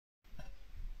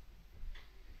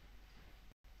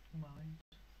mind.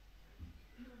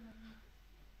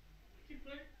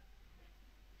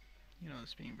 You know,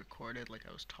 it's being recorded like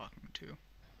I was talking to.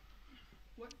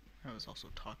 What? I was also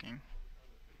talking.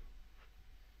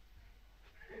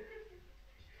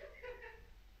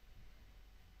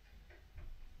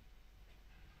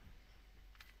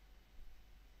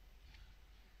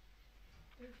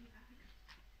 There's lag.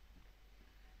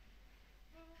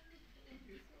 Oh, I just told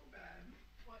you so bad.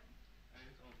 What? I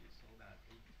just told you so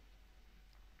badly.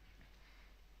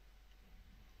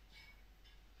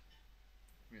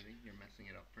 Really? You're messing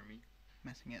it up for me?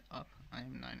 Messing it up. I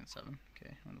am 9 and 7.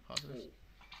 Okay, on the positives. Oh.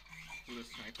 With a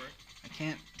sniper? I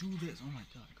can't do this. Oh my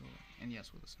god, go away. And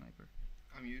yes, with a sniper.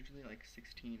 I'm usually like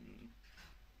 16 and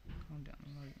Calm down.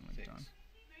 I'm not even like 6. done.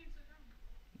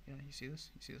 Yeah, you see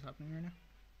this? You see this happening right now?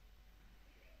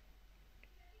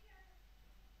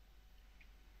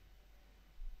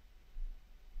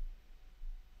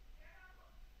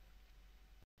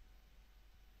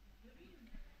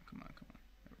 Come on, come on.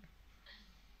 There we go.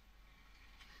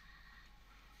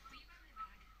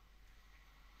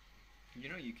 You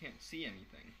know you can't see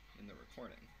anything in the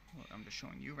recording. Well, I'm just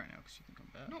showing you right now because you can come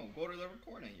back. No, go to the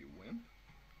recording, you wimp.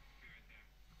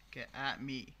 Get at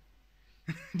me.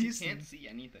 Do you can't see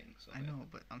anything. So I know,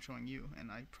 but I'm showing you, and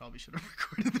I probably should have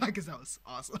recorded that because that was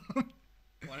awesome.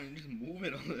 Why don't you just move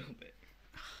it a little bit?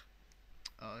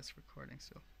 Oh, it's recording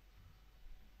still.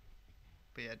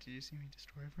 But yeah, did you see me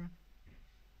destroy everyone?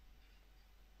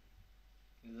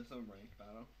 Is this a ranked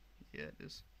battle? Yeah, it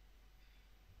is.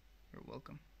 You're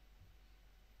welcome.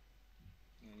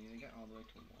 Yeah, you need to get all the way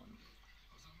to 1.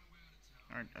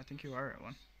 Alright, I think you are at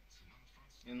 1.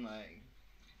 In like,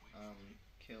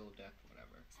 kill, death,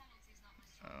 whatever.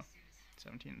 Oh,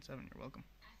 17 and 7. You're welcome.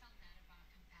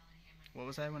 What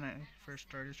was I when I first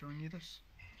started showing you this?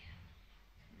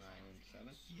 9 and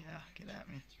 7. Yeah, get at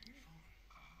me.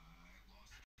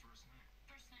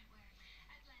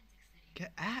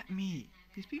 Get at me!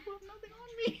 These people have nothing on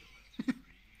me!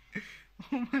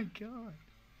 Oh my god.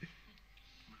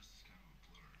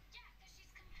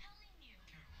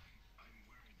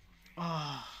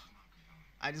 Oh,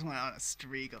 I just went on a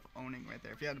streak of owning right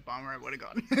there. If you had a bomber, I would have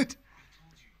gotten it.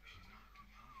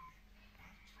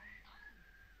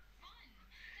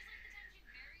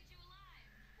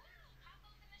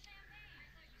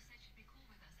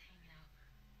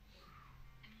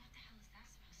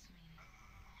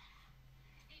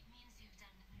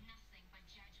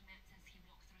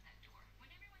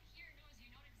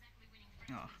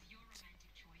 Oh,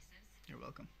 you're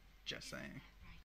welcome. Just saying.